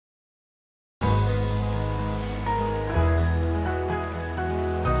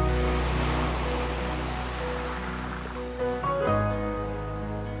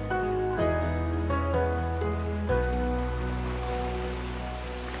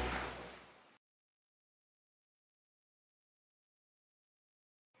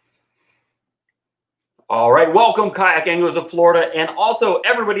All right, welcome kayak anglers of Florida and also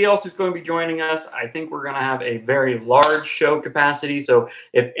everybody else who's going to be joining us. I think we're going to have a very large show capacity. So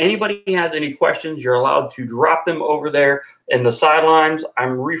if anybody has any questions, you're allowed to drop them over there in the sidelines.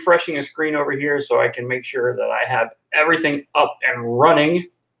 I'm refreshing a screen over here so I can make sure that I have everything up and running.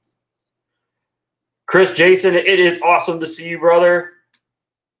 Chris, Jason, it is awesome to see you, brother.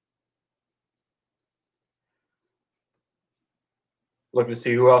 Looking to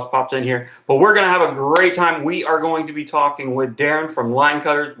see who else pops in here. But we're going to have a great time. We are going to be talking with Darren from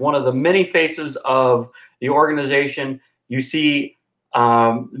LineCutterz, one of the many faces of the organization. You see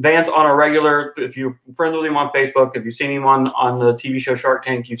Vance on a regular. If you're friends with him on Facebook, if you've seen him on the TV show Shark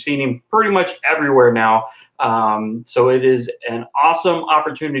Tank, you've seen him pretty much everywhere now. So it is an awesome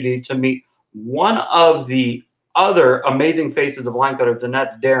opportunity to meet one of the other amazing faces of LineCutterz, and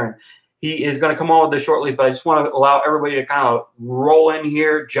that's Darren. He is going to come on with this shortly, but I just want to allow everybody to kind of roll in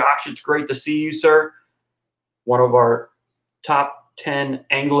here. Josh, it's great to see you, sir. One of our top 10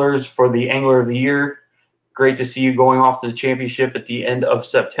 anglers for the Angler of the Year. Great to see you going off to the championship at the end of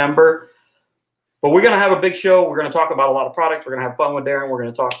September. But we're going to have a big show. We're going to talk about a lot of products. We're going to have fun with Darren. We're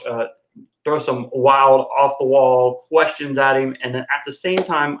going to talk, throw some wild, off-the-wall questions at him. And then at the same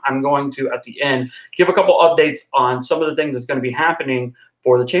time, I'm going to, at the end, give a couple updates on some of the things that's going to be happening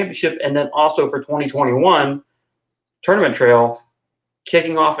for the championship, and then also for 2021 tournament trail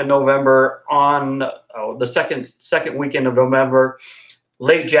kicking off in November on the second weekend of November,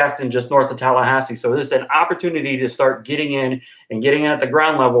 Lake Jackson, just north of Tallahassee. So this is an opportunity to start getting in and getting at the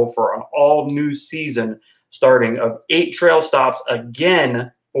ground level for an all new season starting of 8 trail stops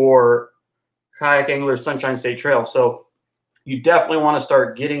again for Kayak Anglers Sunshine State Trail. So you definitely want to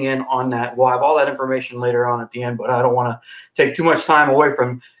start getting in on that. We'll have all that information later on at the end, but I don't want to take too much time away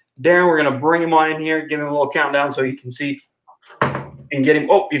from Darren. We're going to bring him on in here, give him a little countdown so he can see and get him.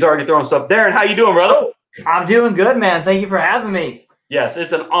 Oh, he's already throwing stuff. Darren, how you doing, brother? I'm doing good, man. Thank you for having me. Yes,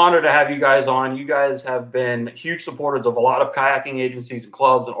 it's an honor to have you guys on. You guys have been huge supporters of a lot of kayaking agencies and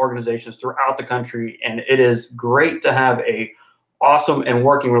clubs and organizations throughout the country, and it is great to have a awesome and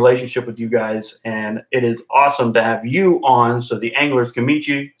working relationship with you guys, and it is awesome to have you on so the anglers can meet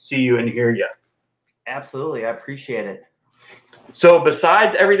you, see you, and hear you. Absolutely, I appreciate it. So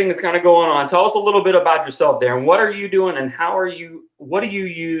besides everything that's kind of going on, tell us a little bit about yourself, Darren. What are you doing, and what do you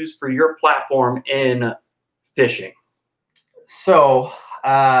use for your platform in fishing? So,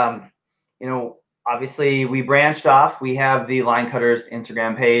 you know, obviously we branched off. We have the LineCutterz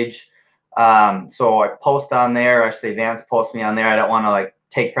Instagram page. So I post on there. Actually, Vance posts me on there. I don't want to like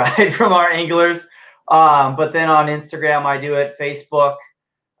take pride from our anglers. But then on Instagram, I do it. Facebook.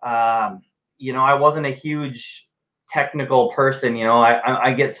 You know, I wasn't a huge technical person. You know,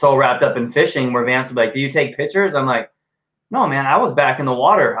 I get so wrapped up in fishing where Vance would be like, "Do you take pictures?" I'm like, "No, man. I was back in the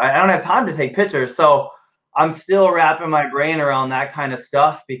water. I don't have time to take pictures." So I'm still wrapping my brain around that kind of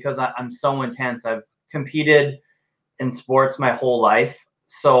stuff because I'm so intense. I've competed in sports my whole life.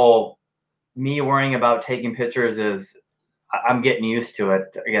 So me worrying about taking pictures is, I'm getting used to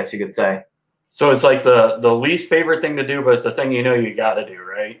it, I guess you could say. So it's like the least favorite thing to do, but it's the thing you know you got to do,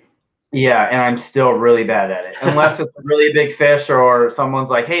 right? Yeah, and I'm still really bad at it. Unless it's a really big fish or someone's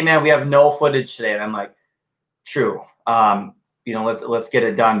like, "Hey, man, we have no footage today." And I'm like, "True. You know, let's get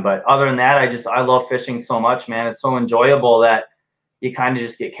it done." But other than that, I love fishing so much, man. It's so enjoyable that you kind of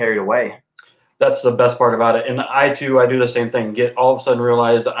just get carried away. That's the best part about it. And I do the same thing. Get all of a sudden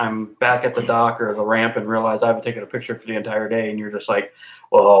realize I'm back at the dock or the ramp and realize I haven't taken a picture for the entire day. And you're just like,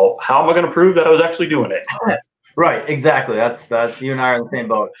 well, how am I going to prove that I was actually doing it? Right. Exactly. That's you and I are in the same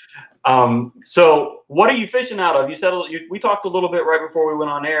boat. So what are you fishing out of? You said we talked a little bit right before we went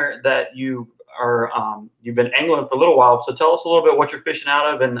on air that you are you've been angling for a little while. So tell us a little bit what you're fishing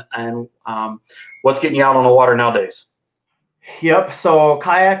out of and what's getting you out on the water nowadays. Yep. So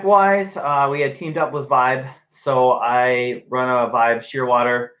kayak wise, we had teamed up with Vibe. So I run a Vibe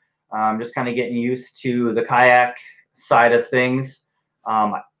Shearwater. Just kind of getting used to the kayak side of things.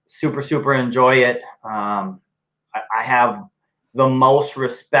 Super enjoy it. I have the most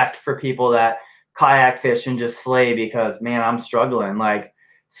respect for people that kayak fish and just slay because, man, I'm struggling. Like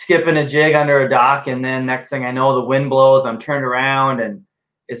skipping a jig under a dock, and then next thing I know, the wind blows. I'm turned around, and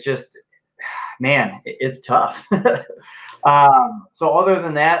it's just, man, it's tough. So other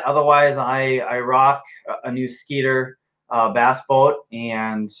than that, otherwise I rock a new Skeeter bass boat,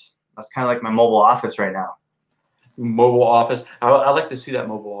 and that's kind of like my mobile office right now. Mobile office. I like to see that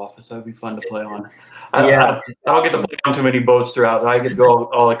mobile office. That would be fun to play on. I don't get to play on too many boats throughout. I get to go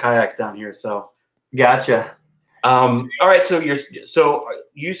all the kayaks down here. So gotcha. All right. So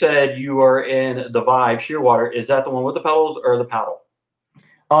you said you are in the Vibe Shearwater. Is that the one with the pedals or the paddle?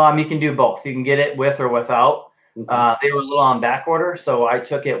 You can do both. You can get it with or without. They were a little on back order, so I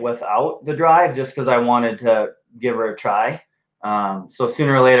took it without the drive just because I wanted to give her a try. So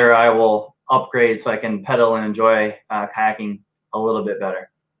sooner or later I will upgrade so I can pedal and enjoy kayaking a little bit better.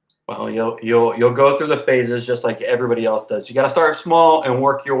 Well, you'll go through the phases just like everybody else does. You got to start small and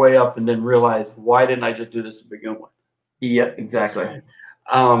work your way up, and then realize, why didn't I just do this to begin with? Yeah, exactly.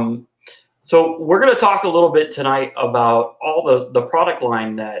 So we're going to talk a little bit tonight about all the product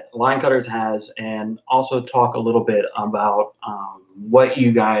line that LineCutterz has, and also talk a little bit about what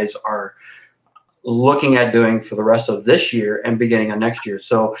you guys are looking at doing for the rest of this year and beginning of next year.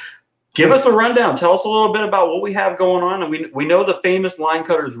 So give us a rundown. Tell us a little bit about what we have going on. And we know the famous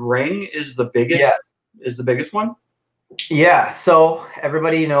LineCutterz ring is the biggest. Is the biggest one. Yeah. So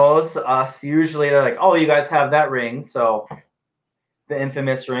everybody knows us. Usually they're like, "Oh, you guys have that ring." So the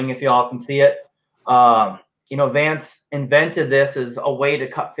infamous ring, if y'all can see it. You know, Vance invented this as a way to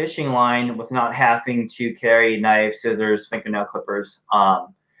cut fishing line with not having to carry knives, scissors, fingernail clippers.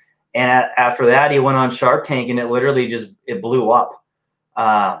 And after that, he went on Shark Tank, and it literally it blew up.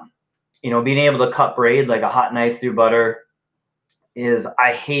 You know, being able to cut braid like a hot knife through butter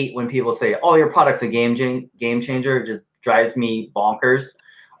I hate when people say, "Oh, your product's a game changer." It just drives me bonkers.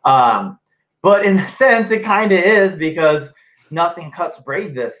 But in a sense, it kind of is, because nothing cuts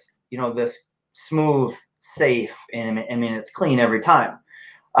braid this smooth, safe, and I mean, it's clean every time.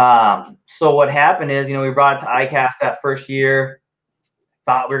 So what happened is, we brought it to ICAST that first year.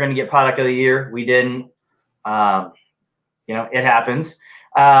 Thought we were going to get product of the year. We didn't. It happens.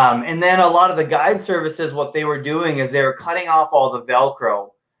 And then a lot of the guide services, what they were doing is they were cutting off all the Velcro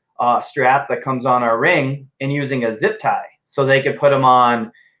strap that comes on our ring and using a zip tie, so they could put them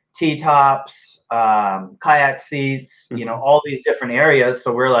on T-tops, kayak seats, all these different areas.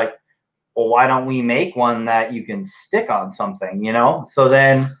 So we're like, well, why don't we make one that you can stick on something, So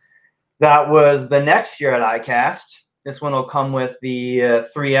then that was the next year at ICAST. This one will come with the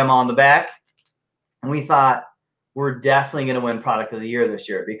 3M on the back. And we thought, we're definitely going to win product of the year this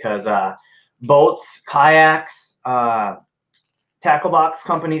year, because boats, kayaks, tackle box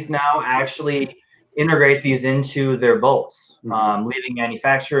companies now actually integrate these into their boats. Leading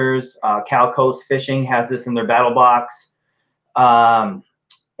manufacturers, Cal Coast Fishing has this in their battle box. And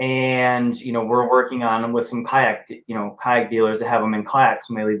we're working on them with some kayak dealers to have them in kayaks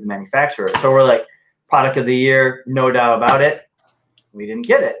when they leave the manufacturer. So we're like, product of the year, no doubt about it. We didn't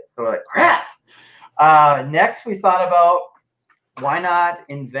get it, so we're like, crap. Next, we thought about, why not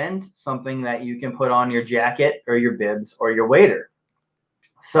invent something that you can put on your jacket or your bibs or your wader.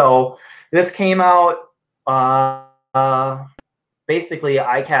 So this came out basically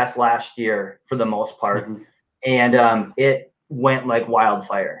ICAST last year for the most part, and it went like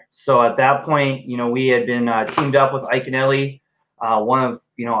wildfire. So at that point, we had been teamed up with Ike and Ellie, one of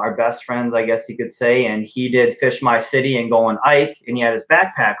our best friends, I guess you could say, and he did Fish My City and Go on Ike, and he had his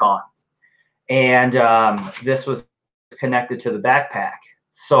backpack on. And this was connected to the backpack.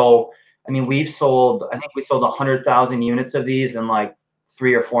 So, I mean, I think we sold 100,000 units of these in like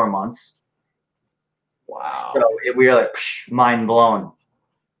 3 or 4 months. Wow. So we were like, mind blown.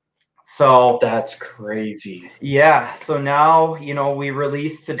 So that's crazy. Yeah. So now, we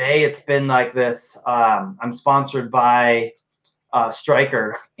released today. It's been like this. I'm sponsored by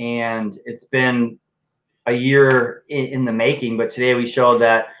Stryker, and it's been a year in the making, but today we showed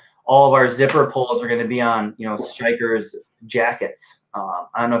that all of our zipper pulls are going to be on, Stryker's jackets. I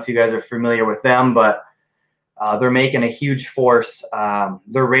don't know if you guys are familiar with them, but they're making a huge force.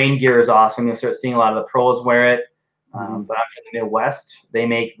 Their rain gear is awesome. You'll start seeing a lot of the pros wear it. But I'm from the Midwest. They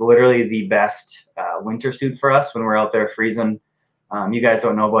make literally the best winter suit for us when we're out there freezing. You guys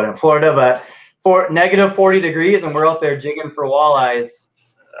don't know about it in Florida, but for negative 40 degrees and we're out there jigging for walleyes,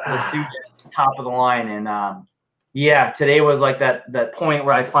 the suit is top of the line. And yeah, today was like that point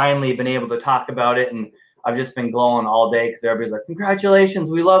where I finally been able to talk about it, and I've just been glowing all day because everybody's like, "Congratulations,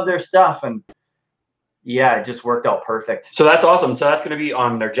 we love their stuff." And yeah, it just worked out perfect. So that's awesome. So that's going to be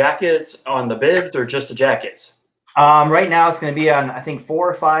on their jackets, on the bibs, or just the jackets? Right now it's going to be on, I think, 4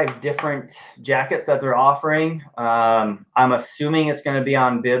 or 5 different jackets that they're offering. I'm assuming it's going to be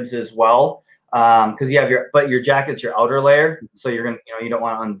on bibs as well, because you have your jacket's your outer layer, so you're gonna, you don't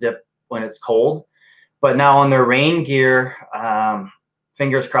want to unzip when it's cold. But now on their rain gear,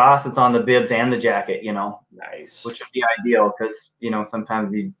 fingers crossed, it's on the bibs and the jacket. Nice. Which would be ideal, because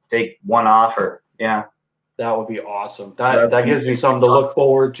sometimes you take one off, or yeah. That would be awesome. That gives me something to look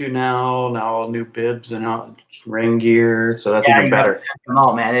forward to now. Now new bibs and rain gear, so that's even better.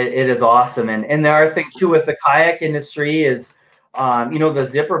 Oh man, it is awesome. And the other thing too with the kayak industry is, the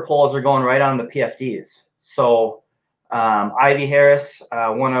zipper pulls are going right on the PFDs. So Ivy Harris,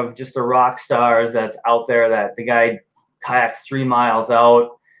 one of just the rock stars that's out there, that the guy kayaks 3 miles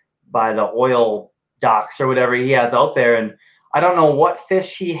out by the oil docks or whatever he has out there. And I don't know what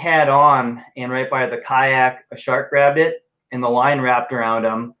fish he had on, and right by the kayak, a shark grabbed it and the line wrapped around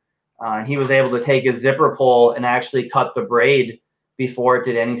him. He was able to take his zipper pull and actually cut the braid before it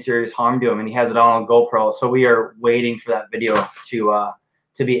did any serious harm to him. And he has it all on GoPro. So we are waiting for that video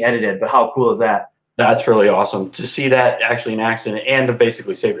to be edited. But how cool is that? That's really awesome to see that actually in accident and to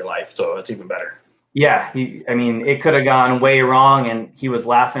basically save your life. So it's even better. Yeah, I mean, it could have gone way wrong, and he was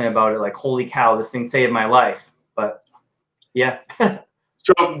laughing about it like, holy cow, this thing saved my life. But yeah.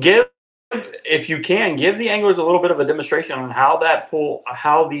 So if you can, give the anglers a little bit of a demonstration on how that pull,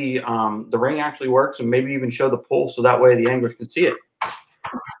 how the ring actually works, and maybe even show the pull so that way the anglers can see it.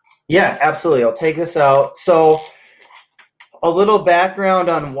 Yeah, absolutely. I'll take this out. So a little background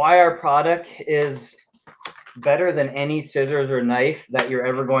on why our product is better than any scissors or knife that you're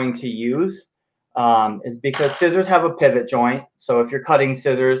ever going to use, is because scissors have a pivot joint. So if you're cutting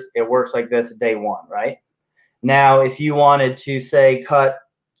scissors, it works like this day one, right? Now, if you wanted to, say, cut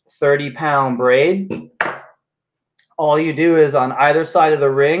 30-pound braid, all you do is on either side of the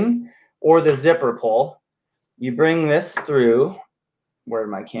ring or the zipper pull, you bring this through. Where'd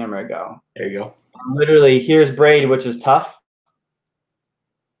my camera go? There you go. Literally, here's braid, which is tough,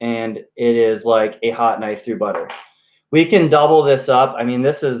 and it is like a hot knife through butter. We can double this up. I mean,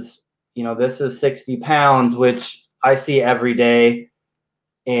 this is, you know, this is 60 pounds, which I see every day,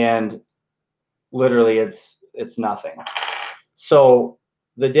 and literally it's nothing. So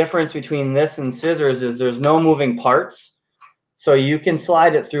the difference between this and scissors is there's no moving parts, so you can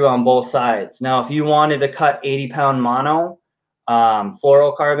slide it through on both sides. Now, if you wanted to cut 80-pound mono,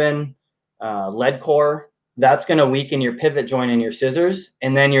 fluorocarbon, lead core, that's going to weaken your pivot joint in your scissors,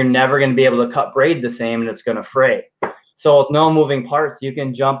 and then you're never going to be able to cut braid the same, and it's going to fray. So with no moving parts, you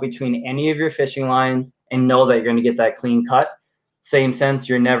can jump between any of your fishing lines and know that you're going to get that clean cut. Same sense,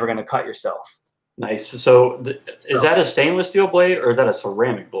 you're never going to cut yourself. Nice. So is that a stainless steel blade or is that a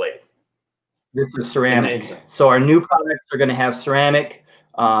ceramic blade? This is ceramic. So our new products are going to have ceramic,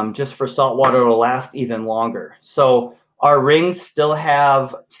 just for saltwater. It'll last even longer. So our rings still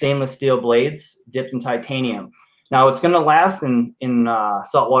have stainless steel blades dipped in titanium. Now it's going to last in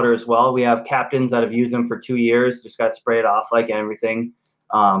saltwater as well. We have captains that have used them for 2 years, just got to spray it off like everything.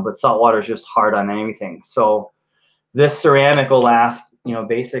 But saltwater is just hard on anything. So this ceramic will last, you know,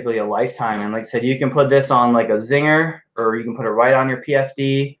 basically a lifetime. And like I said, you can put this on like a zinger, or you can put it right on your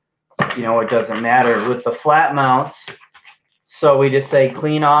PFD. You know, it doesn't matter. With the flat mounts, so we just say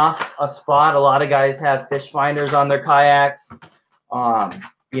clean off a spot. A lot of guys have fish finders on their kayaks.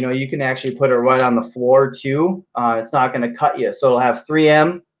 You know, you can actually put it right on the floor too. It's not going to cut you. So it'll have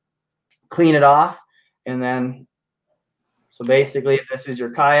 3M, clean it off, and then, so basically if this is your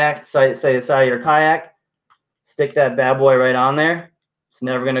kayak, say the side of your kayak, stick that bad boy right on there. It's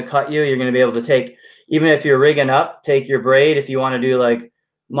never going to cut you. You're going to be able to take, even if you're rigging up, take your braid. If you want to do like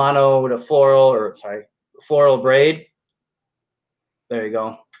mono to floral, or sorry, floral braid, there you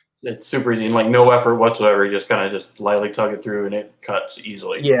go. It's super easy and like no effort whatsoever. You just kind of just lightly tug it through and it cuts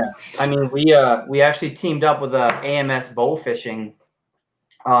easily. Yeah, I mean, we actually teamed up with AMS Bow Fishing,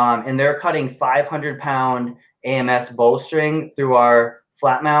 and they're cutting 500-pound AMS bowstring through our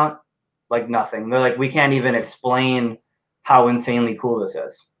flat mount like nothing. They're like, we can't even explain how insanely cool this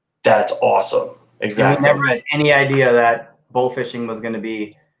is. That's awesome. Exactly. And we never had any idea that bow fishing was going to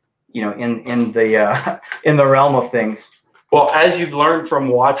be, you know, in the realm of things. Well, as you've learned from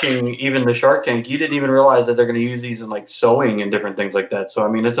watching even the Shark Tank, you didn't even realize that they're going to use these in like sewing and different things like that. So, I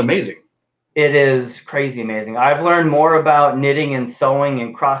mean, it's amazing. It is crazy amazing. I've learned more about knitting and sewing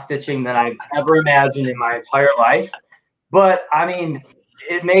and cross stitching than I've ever imagined in my entire life. But I mean,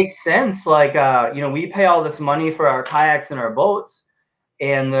 it makes sense. Like, you know, we pay all this money for our kayaks and our boats,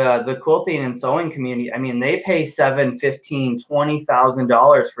 and the quilting and sewing community, I mean, they pay $7,000, $15,000,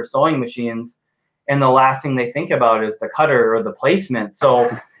 $20,000 for sewing machines. And the last thing they think about is the cutter or the placement. So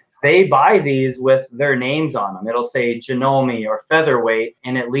they buy these with their names on them. It'll say Janome or Featherweight,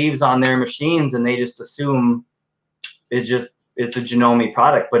 and it leaves on their machines, and they just assume it's a Janome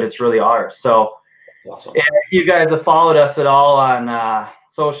product, but it's really ours. So awesome. If you guys have followed us at all on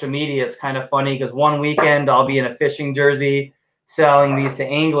social media, it's kind of funny because one weekend I'll be in a fishing jersey selling these to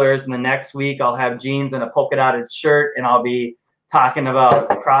anglers, and the next week I'll have jeans and a polka dotted shirt, and I'll be talking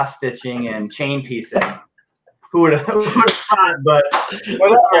about cross stitching and chain piecing. Who would have thought? But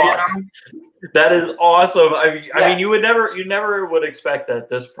whatever, you know? That is awesome. I mean, you never would expect that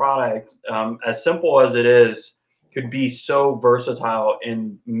this product, as simple as it is, could be so versatile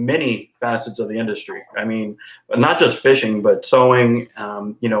in many facets of the industry. I mean, not just fishing, but sewing,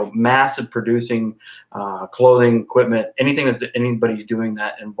 you know, massive producing, clothing, equipment, anything that anybody's doing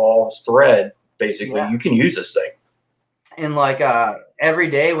that involves thread, basically, you can use this thing. And like every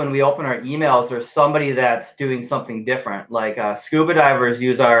day when we open our emails, there's somebody that's doing something different. Like scuba divers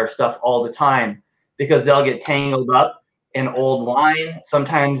use our stuff all the time because they'll get tangled up in old line.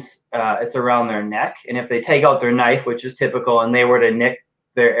 Sometimes it's around their neck. And if they take out their knife, which is typical, and they were to nick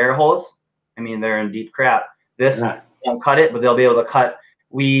their air holes, I mean, they're in deep crap. This won't cut it, but they'll be able to cut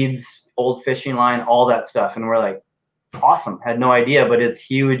weeds, old fishing line, all that stuff. And we're like, awesome. Had no idea, but it's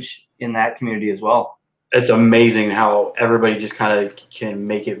huge in that community as well. It's amazing how everybody just kind of can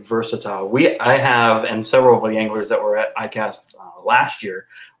make it versatile. I have, and several of the anglers that were at ICAST last year,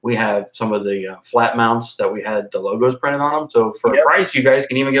 we have some of the flat mounts that we had the logos printed on them. So for a price, you guys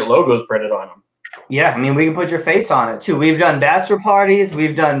can even get logos printed on them. Yeah, I mean, we can put your face on it too. We've done bachelor parties,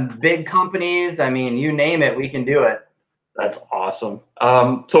 we've done big companies. I mean, you name it, we can do it. That's awesome.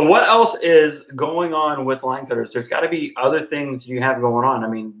 So what else is going on with LineCutterz? There's got to be other things you have going on. I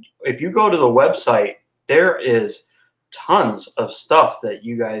mean, if you go to the website, there is tons of stuff that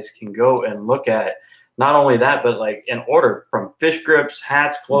you guys can go and look at. Not only that, but like in order from fish grips,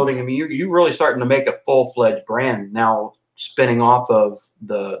 hats, clothing. I mean, you're really starting to make a full-fledged brand now, spinning off of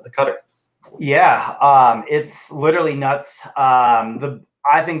the cutter. Yeah, it's literally nuts.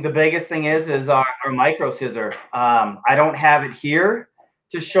 I think the biggest thing is our micro scissor. I don't have it here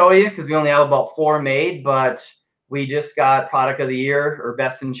to show you because we only have about 4 made, but we just got product of the year or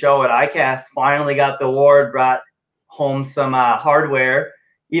best in show at ICAST. Finally got the award, brought home some hardware,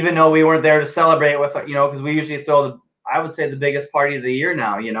 even though we weren't there to celebrate with, you know, because we usually throw I would say the biggest party of the year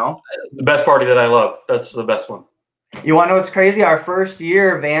now, you know. The best party that I love. That's the best one. You want to know what's crazy? Our first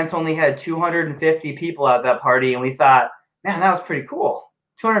year, Vance only had 250 people at that party, and we thought, man, that was pretty cool.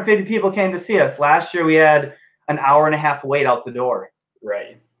 250 people came to see us. Last year, we had an hour-and-a-half wait out the door.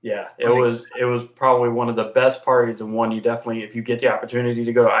 Right. Yeah, it was probably one of the best parties, and one you definitely, if you get the opportunity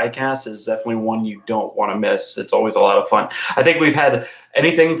to go to ICAST, is definitely one you don't want to miss. It's always a lot of fun. I think we've had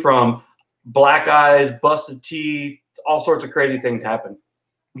anything from black eyes, busted teeth, all sorts of crazy things happen.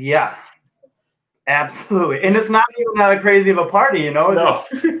 Yeah, absolutely. And it's not even that crazy of a party, you know. No.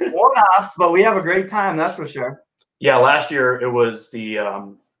 Just one-offs, but we have a great time, that's for sure. Yeah, last year it was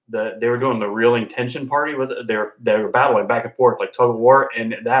they were doing the reeling tension party with it. They were battling back and forth like tug of war,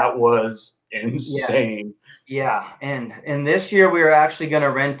 and that was insane. Yeah, and this year we were actually going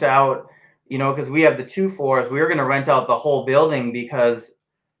to rent out, you know, because we have the 2 floors. We were going to rent out the whole building because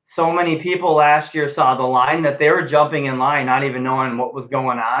so many people last year saw the line that they were jumping in line, not even knowing what was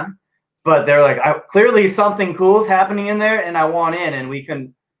going on. But they're like, clearly something cool is happening in there, and I want in, and we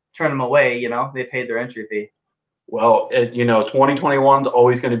couldn't turn them away. You know, they paid their entry fee. Well, you know, 2021 is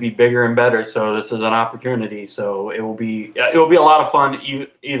always going to be bigger and better. So this is an opportunity. So it will be a lot of fun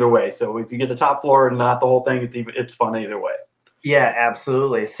either way. So if you get the top floor and not the whole thing, it's fun either way. Yeah,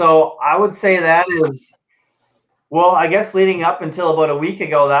 absolutely. So I would say that is, well, I guess leading up until about a week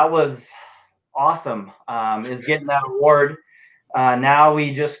ago, that was awesome. Is getting that award. Now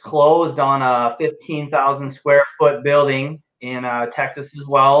we just closed on a 15,000 square foot building in Texas as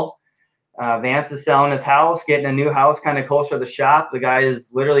well. Vance is selling his house, getting a new house kind of closer to the shop. The guy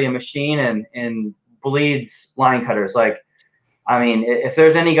is literally a machine and bleeds LineCutterz. Like, I mean, if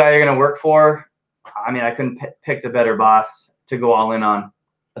there's any guy you're going to work for, I mean, I couldn't pick a better boss to go all in on.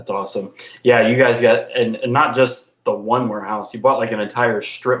 That's awesome. Yeah, you guys got, and not just the one warehouse, you bought like an entire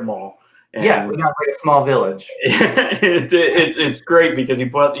strip mall. And yeah, we got like a small village. It's great because he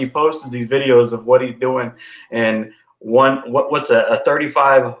posted these videos of what he's doing, and what's a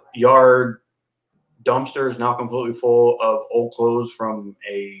 35-yard dumpster is now completely full of old clothes from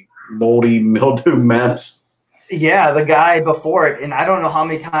a moldy mildew mess. Yeah, the guy before it, and I don't know how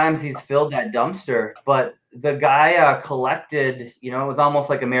many times he's filled that dumpster, but the guy collected, you know, it was almost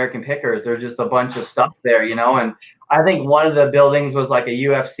like American Pickers. There's just a bunch of stuff there, you know, and I think one of the buildings was like a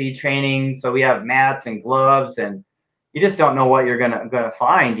UFC training, so we have mats and gloves, and you just don't know what you're gonna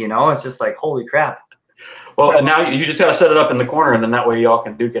find, you know. It's just like, holy crap. Well, and now you just got to set it up in the corner, and then that way y'all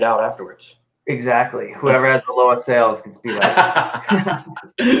can duke it out afterwards. Exactly. Whoever has the lowest sales gets beat up.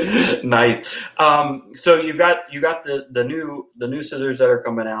 Nice. So you got the new scissors that are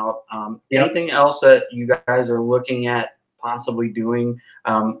coming out. Anything else that you guys are looking at possibly doing?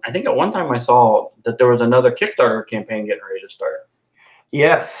 I think at one time I saw that there was another Kickstarter campaign getting ready to start.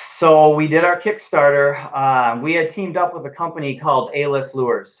 Yes. So we did our Kickstarter. We had teamed up with a company called A-List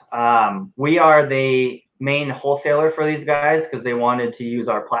Lures. We are the main wholesaler for these guys because they wanted to use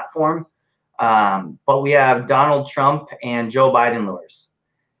our platform. But we have Donald Trump and Joe Biden lures.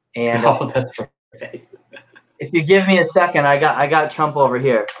 And oh, that's right. If you give me a second, I got Trump over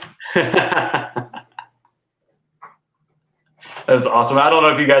here. That's awesome. I don't know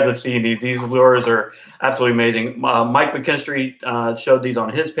if you guys have seen these. These lures are absolutely amazing. Mike McKinstry showed these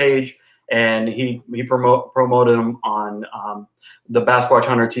on his page, and he promoted them on the Basquatch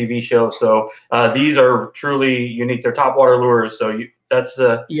Hunter TV show. So these are truly unique. They're topwater lures. So that's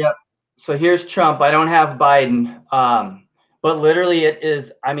Yep. So here's Trump. I don't have Biden, but literally it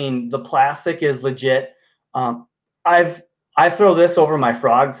is. I mean, the plastic is legit. I throw this over my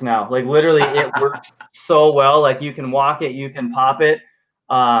frogs now. Like literally, it works so well. Like you can walk it, you can pop it.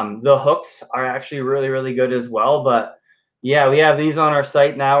 The hooks are actually really, really good as well. But yeah, we have these on our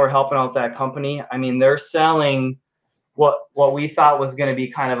site now. We're helping out that company. I mean, they're selling what we thought was going to be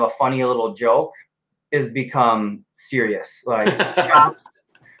kind of a funny little joke is become serious. Like shops,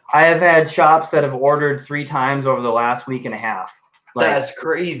 I have had shops that have ordered 3 times over the last week and a half. Like, that's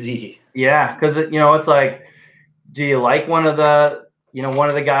crazy. Yeah, because it's like, do you like one of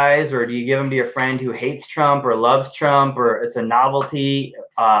the guys, or do you give them to your friend who hates Trump or loves Trump, or it's a novelty?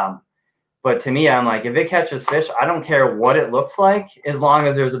 But to me, I'm like, if it catches fish, I don't care what it looks like, as long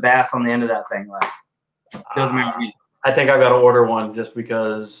as there's a bass on the end of that thing. Like, doesn't matter to me. I think I got to order one just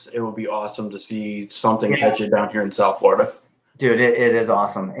because it would be awesome to see something catch it down here in South Florida. Dude, it is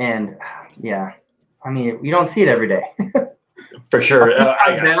awesome. And yeah, I mean, you don't see it every day. For sure.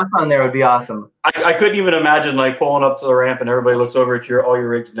 Bass on there would be awesome. I couldn't even imagine like pulling up to the ramp and everybody looks over at all your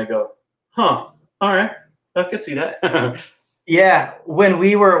rigs and they go, huh, all right, I could see that. Yeah, when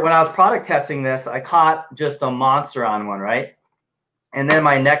I was product testing this, I caught just a monster on one, right? And then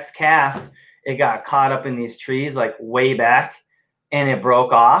my next cast, it got caught up in these trees like way back and it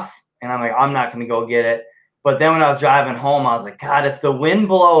broke off. And I'm like, I'm not going to go get it. But then when I was driving home, I was like, God, if the wind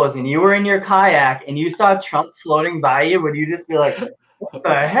blows and you were in your kayak and you saw Trump floating by you, would you just be like, what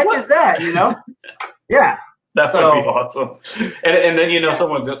the heck is that? You know? Yeah. That would be awesome. And then,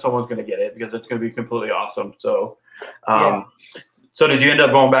 someone's going to get it because it's going to be completely awesome. So, So did you end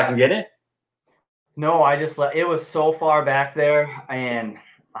up going back and get it? No, I just it was so far back there. And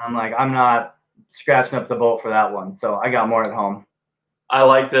I'm like, I'm not scratching up the boat for that one. So I got more at home. I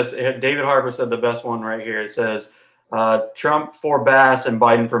like this. David Harper said the best one right here. It says, Trump for bass and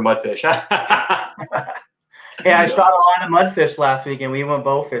Biden for mudfish. Yeah, I shot a lot of mudfish last week and we went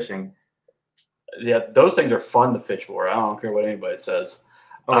bow fishing. Yeah, those things are fun to fish for. I don't care what anybody says.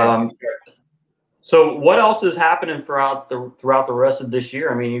 Okay, so what else is happening throughout the rest of this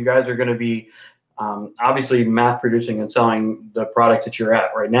year? I mean, you guys are going to be obviously mass producing and selling the products that you're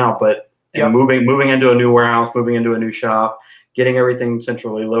at right now, but moving into a new warehouse, moving into a new shop, getting everything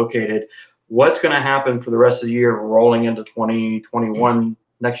centrally located. What's going to happen for the rest of the year, rolling into 2021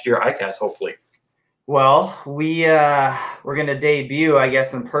 next year, ICAST, hopefully? Well, we're going to debut, I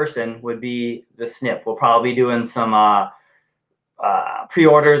guess, in person would be the snip. We'll probably be doing some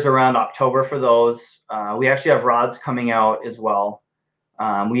pre-orders around October for those. We actually have rods coming out as well.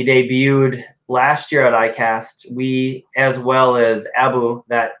 We debuted last year at ICAST. We, as well as Abu,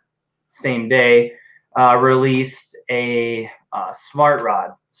 that same day, released a smart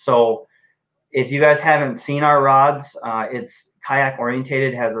rod. So if you guys haven't seen our rods, it's kayak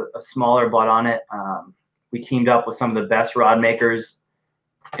orientated, has a smaller butt on it. We teamed up with some of the best rod makers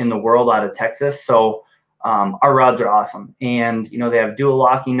in the world out of Texas. So our rods are awesome. And, they have dual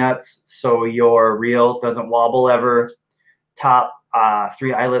locking nuts, so your reel doesn't wobble ever. Top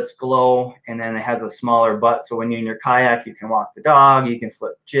 3 eyelets glow, and then it has a smaller butt. So when you're in your kayak, you can walk the dog, you can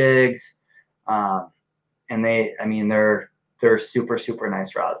flip jigs. And they're super, super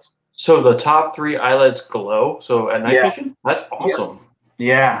nice rods. So the top 3 eyelets glow. So at night fishing, that's awesome.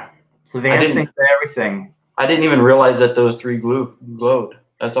 Yeah. It's advancing for everything. I didn't even realize that those 3 glowed.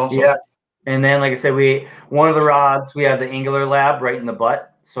 That's awesome. Yeah. And then, like I said, one of the rods, we have the Angular Lab right in the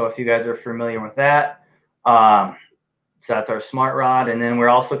butt. So if you guys are familiar with that, so that's our smart rod. And then we're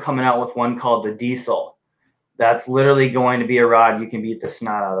also coming out with one called the Diesel. That's literally going to be a rod you can beat the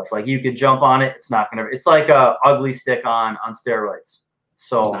snot out of. Like you could jump on it. It's like a ugly stick on steroids.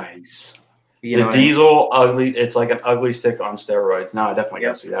 So nice. The Diesel ugly. It's like an ugly stick on steroids. No, I definitely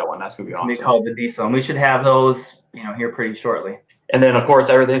got to see that one. That's gonna be awesome. It's called the Diesel, and we should have those, here pretty shortly. And then, of course,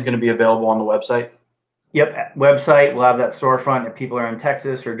 everything's going to be available on the website. Yep, website. We'll have that storefront. If people are in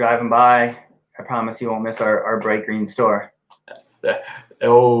Texas or driving by, I promise you won't miss our bright green store.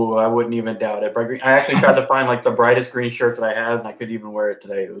 Oh, I wouldn't even doubt it. Bright green. I actually tried to find like the brightest green shirt that I had, and I couldn't even wear it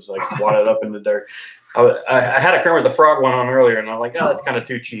today. It was like wadded up in the dirt. I had a Kermit the Frog one on earlier, and I'm like, oh, that's kind of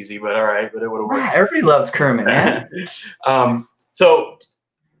too cheesy, but all right. But it would have worked. Everybody loves Kermit, man. So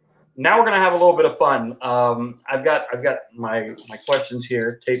now we're gonna have a little bit of fun. I've got my questions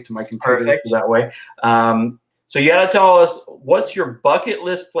here taped to my computer. Perfect. That way. So you got to tell us, what's your bucket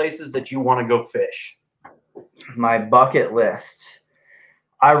list places that you want to go fish? My bucket list.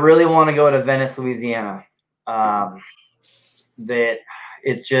 I really want to go to Venice, Louisiana. That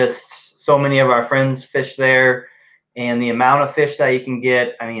it's just so many of our friends fish there, and the amount of fish that you can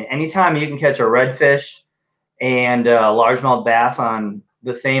get. I mean, anytime you can catch a redfish and a largemouth bass on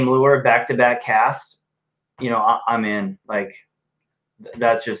the same lure, back-to-back casts, I'm in. Like,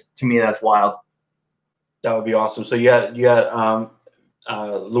 that's just, to me, that's wild. That would be awesome. So you got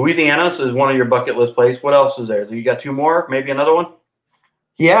Louisiana is one of your bucket list places. What else is there? You got two more, maybe another one?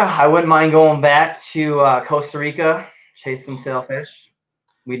 Yeah, I wouldn't mind going back to Costa Rica, chase some sailfish.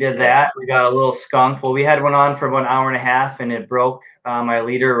 We did that. We got a little skunk. Well, we had one on for about an hour and a half, and it broke my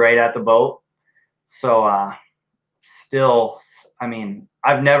leader right at the boat. So still, I mean,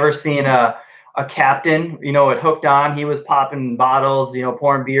 I've never seen a captain, it hooked on. He was popping bottles,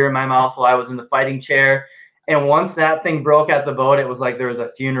 pouring beer in my mouth while I was in the fighting chair. And once that thing broke at the boat, it was like there was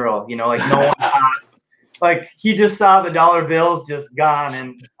a funeral, like no one passed. Like, he just saw the dollar bills just gone,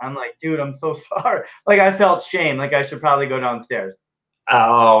 and I'm like, dude, I'm so sorry. Like, I felt shame. Like, I should probably go downstairs.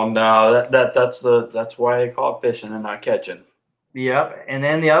 Oh no, that's why they call it fishing and not catching. Yep. And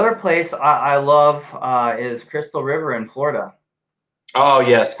then the other place I love is Crystal River in Florida. Oh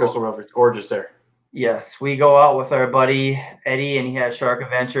yes, Crystal River, gorgeous there. Yes, we go out with our buddy Eddie, and he has Shark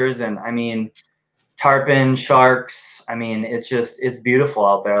Adventures, and I mean, tarpon, sharks. I mean, it's beautiful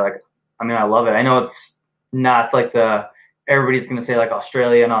out there. Like, I mean, I love it. I know it's not like everybody's gonna say like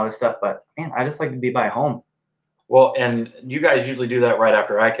Australia and all this stuff, but man, I just like to be by home. Well, and you guys usually do that right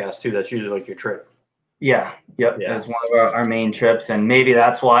after ICAST too. That's usually like your trip. Yeah, yep. Yeah. It's one of our main trips, and maybe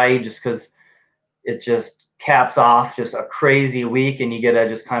that's why, just because it just caps off just a crazy week, and you get to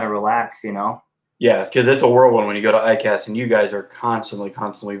just kind of relax, Yeah, because it's a whirlwind when you go to ICAST, and you guys are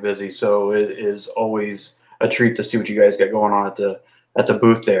constantly busy. So it is always a treat to see what you guys got going on at the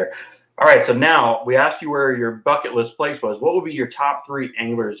booth there. All right, so now we asked you where your bucket list place was. What would be your top 3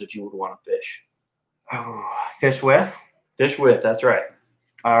 anglers that you would want to fish? Oh, fish with? Fish with, that's right.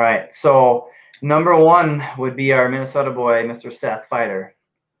 All right, so number 1 would be our Minnesota boy, Mr. Seth Fighter.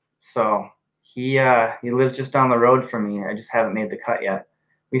 So he lives just down the road from me. I just haven't made the cut yet.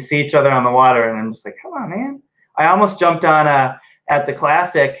 We see each other on the water, and I'm just like, come on, man. I almost jumped on at the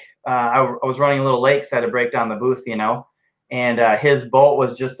Classic. I was running a little late because I had to break down the booth, and his boat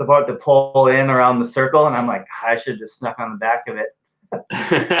was just about to pull in around the circle, and I'm like, I should just snuck on the back of it.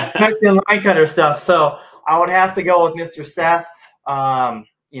 LineCutterz stuff. So I would have to go with Mr. Seth.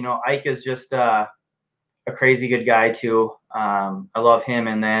 Ike is just a crazy good guy too. I love him.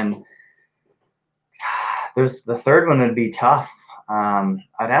 And then there's the third one would be tough. I'd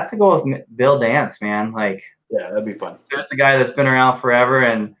have to go with Bill Dance, man. Like, yeah, that'd be fun. There's a guy that's been around forever,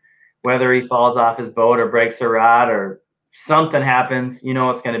 and whether he falls off his boat or breaks a rod or something happens,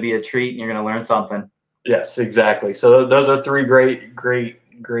 it's going to be a treat, and you're going to learn something. Yes, exactly. So those are 3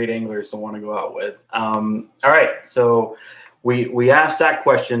 great anglers to want to go out with. All right, so we asked that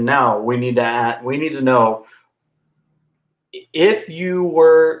question. Now we need to know if you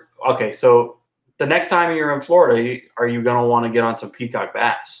were okay. So the next time you're in Florida, are you going to want to get on some peacock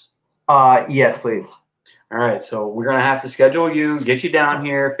bass? Yes, please. All right, so we're going to have to schedule you, get you down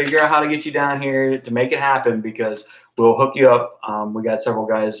here, figure out how to get you down here to make it happen, because we'll hook you up. We got several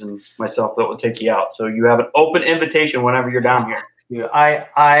guys and myself that will take you out. So you have an open invitation whenever you're down here. Yeah,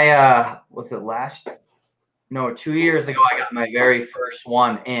 I was it 2 years ago, I got my very first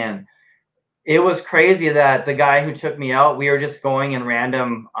one, and it was crazy that the guy who took me out, we were just going in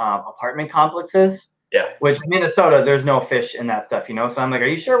random apartment complexes. Yeah. Which, Minnesota, there's no fish in that stuff, So I'm like, are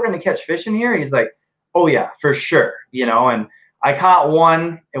you sure we're going to catch fish in here? He's like, oh yeah, for sure, and I caught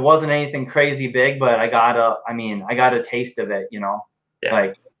one. It wasn't anything crazy big, but I got a taste of it, Yeah.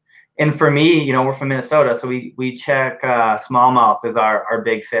 Like, and for me, we're from Minnesota, so we check smallmouth as our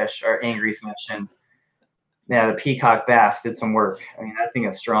big fish, our angry fish, and yeah, the peacock bass did some work. I mean, that thing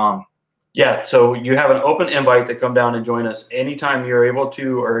is strong. Yeah, so you have an open invite to come down and join us anytime you're able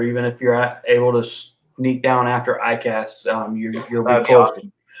to, or even if you're able to sneak down after ICAST, you're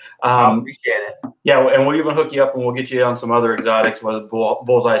awesome. I appreciate it. Yeah, and we'll even hook you up, and we'll get you on some other exotics, whether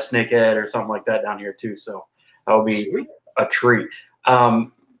bullseye, snakehead, or something like that down here too. So that'll be a treat.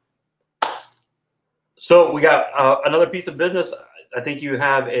 So we got another piece of business. I think you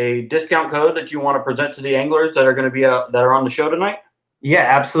have a discount code that you want to present to the anglers that are going to be that are on the show tonight. Yeah,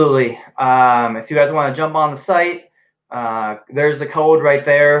 absolutely. If you guys want to jump on the site, there's the code right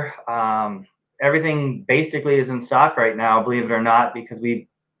there. Everything basically is in stock right now, believe it or not, because we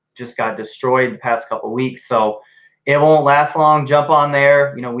just got destroyed the past couple of weeks. So it won't last long. Jump on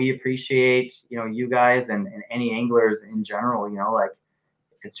there. You know, we appreciate, you know, you guys and any anglers in general. You know, like,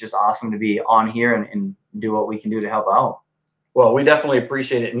 it's just awesome to be on here and do what we can do to help out. Well, we definitely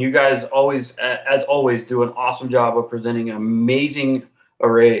appreciate it. And you guys always, as always, do an awesome job of presenting an amazing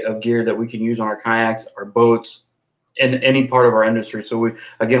array of gear that we can use on our kayaks, our boats, in any part of our industry. So we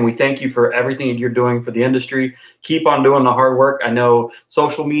thank you for everything you're doing for the industry. Keep on doing the hard work. I know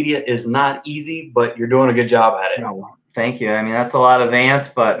social media is not easy, but you're doing a good job at it. No, thank you. I mean, that's a lot of ants,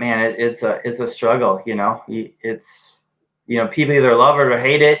 but man, it's a struggle, you know. It's, you know, people either love it or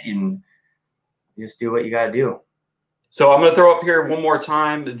hate it, and you just do what you got to do. So I'm going to throw up here one more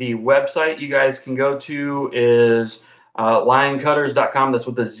time. The website you guys can go to is LineCutterz.com. That's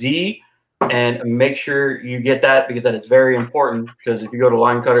with a Z. And make sure you get that, because that is very important. Because if you go to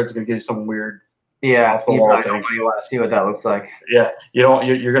LineCutterz, it's going to give you some weird, yeah, you probably don't really want to see what that looks like. Yeah, you don't.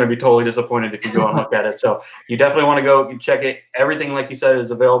 You're going to be totally disappointed if you go and look at it. So you definitely want to go check it. Everything, like you said,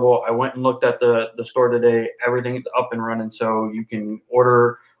 is available. I went and looked at the store today. Everything's up and running, so you can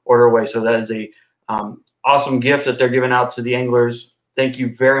order away. So that is a awesome gift that they're giving out to the anglers. Thank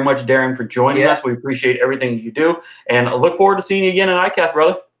you very much, Darren, for joining us. We appreciate everything you do, and I look forward to seeing you again at ICAST,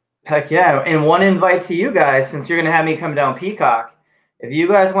 brother. Heck yeah. And one invite to you guys, since you're going to have me come down Peacock, if you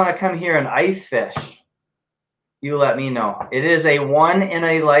guys want to come here and ice fish, you let me know. It is a one in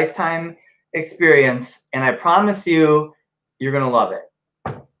a lifetime experience, and I promise you, you're going to love it.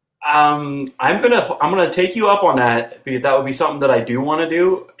 I'm gonna take you up on that, because that would be something that I do want to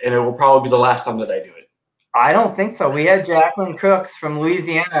do, and it will probably be the last time that I do it. I don't think so. We had Jacqueline Crooks from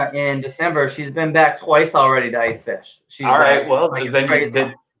Louisiana in December. She's been back twice already to ice fish. She's all right. Well, like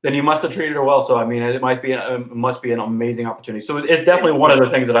then you must have treated her well. So I mean, it must be an amazing opportunity. So it's definitely one of the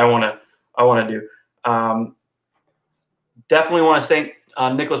things that I want to do. Definitely want to thank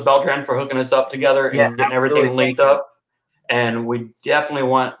Nicholas Beltran for hooking us up together and getting everything linked up. And we definitely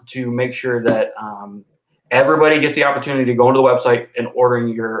want to make sure that everybody gets the opportunity to go into the website and ordering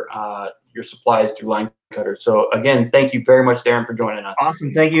your supplies through LineCutterz. So again, thank you very much, Darren, for joining us.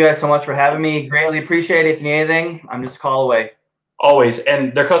 Awesome. Thank you guys so much for having me. Greatly appreciate it. If you need anything, I'm just a call away. Always.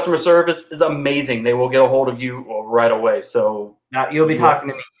 And their customer service is amazing. They will get a hold of you right away. So now you'll be talking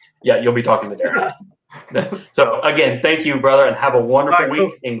to me. Yeah, you'll be talking to Darren. So again, thank you, brother, and have a wonderful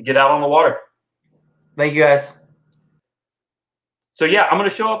week and get out on the water. Thank you, guys. So yeah, I'm going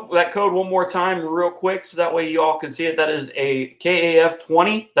to show up that code one more time real quick, so that way you all can see it. That is a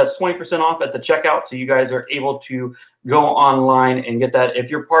KAF20. That's 20% off at the checkout. So you guys are able to go online and get that. If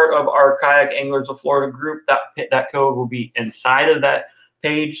you're part of our Kayak Anglers of Florida group, that code will be inside of that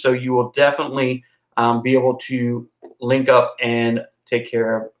page. So you will definitely be able to link up and take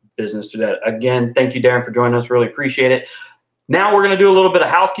care of business through that. Again, thank you, Darren, for joining us. Really appreciate it. Now we're going to do a little bit of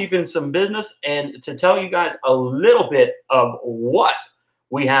housekeeping, some business, and to tell you guys a little bit of what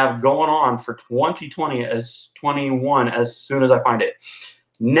we have going on for 2020 as 21 as soon as I find it.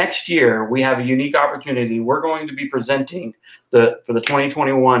 Next year, we have a unique opportunity. We're going to be presenting for the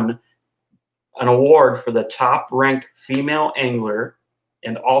 2021 an award for the top-ranked female angler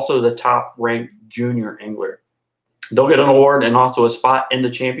and also the top-ranked junior angler. They'll get an award and also a spot in the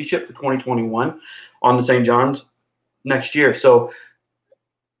championship for 2021 on the St. John's next year. So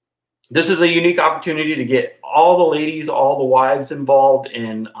this is a unique opportunity to get all the ladies, all the wives involved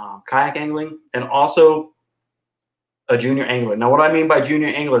in kayak angling, and also a junior angler. Now, what I mean by junior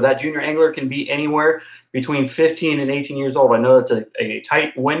angler, that junior angler can be anywhere between 15 and 18 years old. I know it's a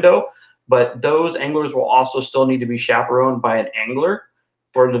tight window, but those anglers will also still need to be chaperoned by an angler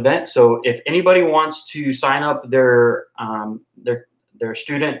for an event. So if anybody wants to sign up their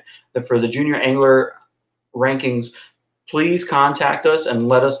student for the junior angler rankings, please contact us and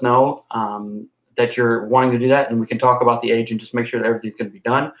let us know that you're wanting to do that, and we can talk about the age and just make sure that everything's going to be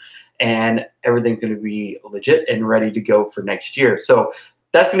done and everything's going to be legit and ready to go for next year. So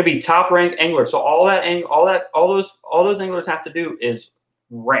that's going to be top ranked angler. So all those anglers have to do is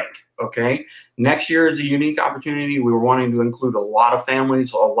rank. Okay. Next year is a unique opportunity. We were wanting to include a lot of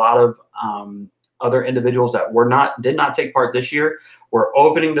families, a lot of other individuals that did not take part this year. We're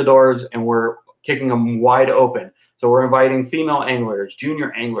opening the doors and we're kicking them wide open. So we're inviting female anglers,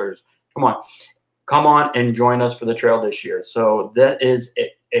 junior anglers. Come on and join us for the trail this year. So that is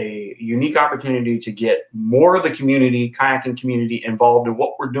a unique opportunity to get more of the community, kayaking community, involved in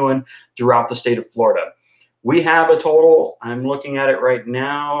what we're doing throughout the state of Florida. We have a total, I'm looking at it right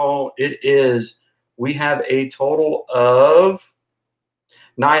now, we have a total of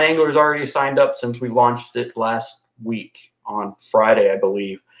 9 anglers already signed up since we launched it last week on Friday, I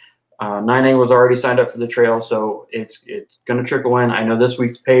believe. 9 anglers already signed up for the trail, so it's going to trickle in. I know this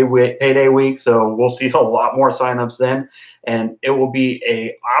week's payday week, so we'll see a lot more signups then, and it will be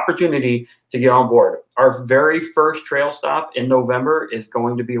a opportunity to get on board. Our very first trail stop in November is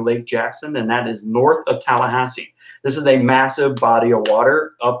going to be Lake Jackson, and that is north of Tallahassee. This is a massive body of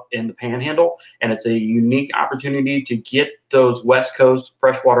water up in the Panhandle, and it's a unique opportunity to get those West Coast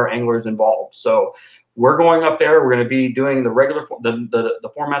freshwater anglers involved. So we're going up there. We're going to be doing the regular,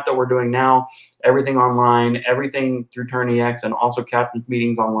 the format that we're doing now, everything online, everything through TourneyX, and also captain's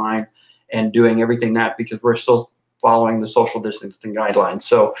meetings online, and doing everything that, because we're still following the social distancing guidelines.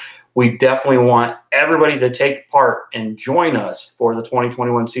 So we definitely want everybody to take part and join us for the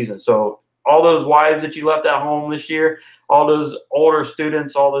 2021 season. So all those wives that you left at home this year, all those older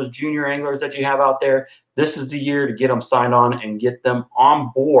students, all those junior anglers that you have out there, this is the year to get them signed on and get them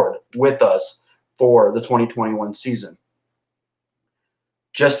on board with us for the 2021 season.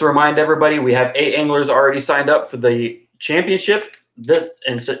 Just to remind everybody, we have 8 anglers already signed up for the championship this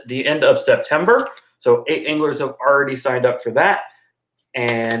and the end of September. So 8 anglers have already signed up for that,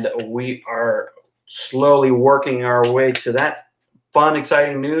 and we are slowly working our way to that fun,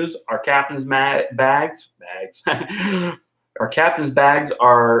 exciting news. Our captain's bags, our captain's bags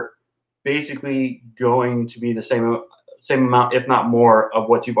are basically going to be the same amount, if not more, of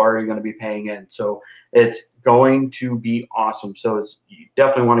what you've already going to be paying in. So it's going to be awesome. So you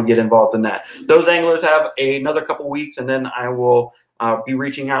definitely want to get involved in that. Those anglers have another couple weeks, and then I will be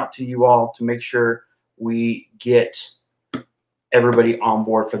reaching out to you all to make sure we get everybody on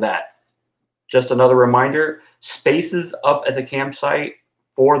board for that. Just another reminder, spaces up at the campsite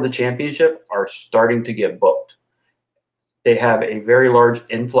for the championship are starting to get booked. They have a very large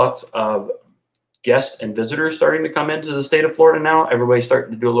influx of guests and visitors starting to come into the state of Florida now. Everybody's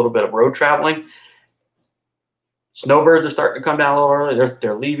starting to do a little bit of road traveling. Snowbirds are starting to come down a little early.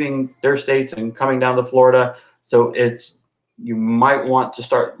 They're leaving their states and coming down to Florida. So you might want to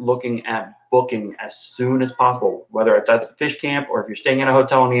start looking at booking as soon as possible, whether it's at the fish camp or if you're staying in a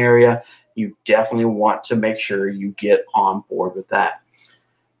hotel in the area. You definitely want to make sure you get on board with that.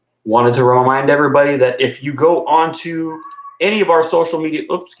 Wanted to remind everybody that if you go onto any of our social media,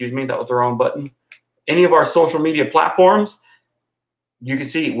 oops, excuse me, that was the wrong button. Any of our social media platforms, you can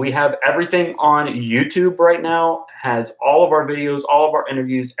see we have everything on YouTube right now, has all of our videos, all of our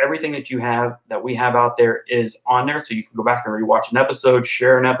interviews, everything that we have out there is on there. So you can go back and rewatch an episode,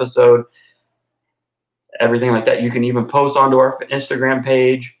 share an episode, everything like that. You can even post onto our Instagram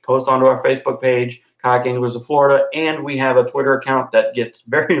page, post onto our Facebook page, Kayak Anglers of Florida, and we have a Twitter account that gets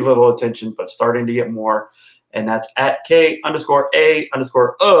very little attention, but starting to get more, and that's at K_A_of_F.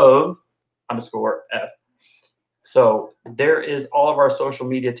 So there is all of our social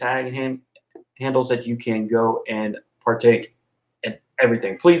media tag handles that you can go and partake in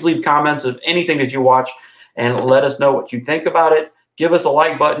everything. Please leave comments of anything that you watch and let us know what you think about it. Give us a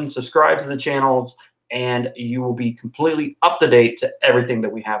like button, subscribe to the channels, and you will be completely up to date to everything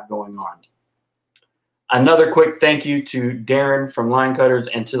that we have going on. Another quick thank you to Darren from LineCutterz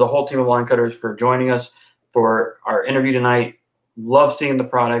and to the whole team of LineCutterz for joining us for our interview tonight. Love seeing the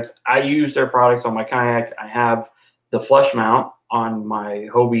products. I use their products on my kayak. I have the flush mount on my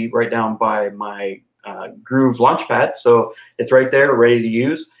Hobie right down by my Groove launch pad. So it's right there ready to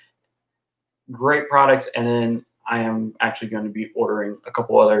use. Great products. And then I am actually going to be ordering a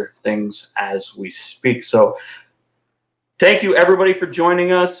couple other things as we speak. So thank you everybody for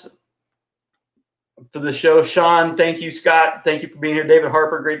joining us for the show. Sean, thank you. Scott, thank you for being here. David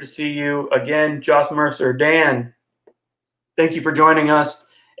Harper, great to see you again. Josh Mercer, Dan, thank you for joining us.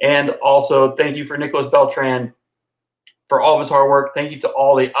 And also thank you for Nicholas Beltran for all of his hard work. Thank you to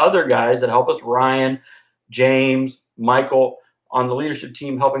all the other guys that help us, Ryan, James, Michael, on the leadership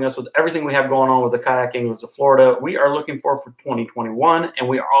team, helping us with everything we have going on with the Kayak Anglers of Florida. We are looking forward for 2021, and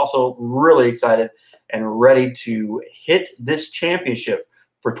we are also really excited and ready to hit this championship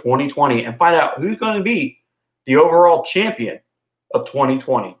for 2020 and find out who's going to be the overall champion of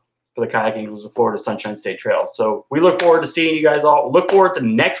 2020 for the Kayak Anglers of Florida Sunshine State Trail. So we look forward to seeing you guys all. Look forward to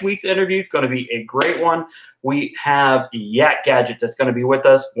next week's interview. It's going to be a great one. We have Yak Gadget that's going to be with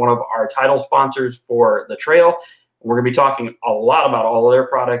us, one of our title sponsors for the trail. We're going to be talking a lot about all of their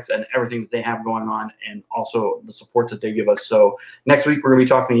products and everything that they have going on, and also the support that they give us. So next week, we're going to be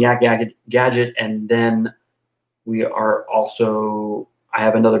talking to Yak Gadget, and then we are also, I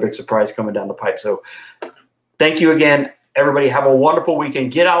have another big surprise coming down the pipe. So thank you again, everybody. Have a wonderful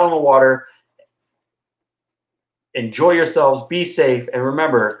weekend. Get out on the water. Enjoy yourselves. Be safe. And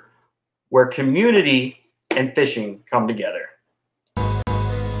remember, where community and fishing come together.